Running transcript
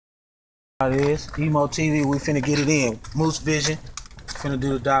It is Emo TV. We finna get it in. Moose Vision. Finna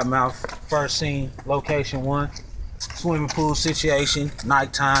do the dot mouth. First scene, location 1. Swimming pool situation,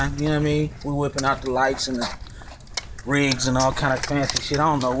 nighttime. You know what I mean? We whipping out the lights and the rigs and all kind of fancy shit. I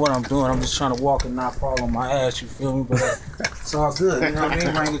don't know what I'm doing. I'm just trying to walk and not fall on my ass. You feel me? But it's all good. You know what I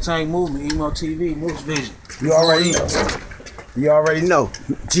mean? Orangutan movement. Emo TV. Moose Vision. You already know. You already know.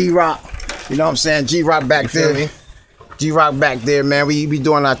 G-Rock. You know what I'm saying? G-Rock back there. G-Rock back there, man. We be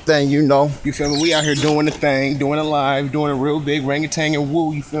doing our thing, you know. You feel me? We out here doing the thing, doing it live, doing it real big, orangutan and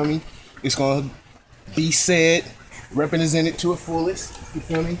woo, you feel me? It's gonna be said, represented to the fullest, you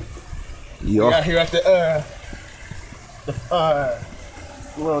feel me? Yo. We out here at the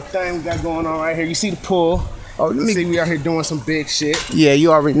little thing we got going on right here. You see the pool. Oh, let me see we out here doing some big shit. Yeah,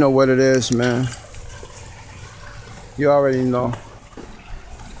 you already know what it is, man. You already know.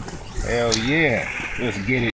 Hell yeah. Let's get it.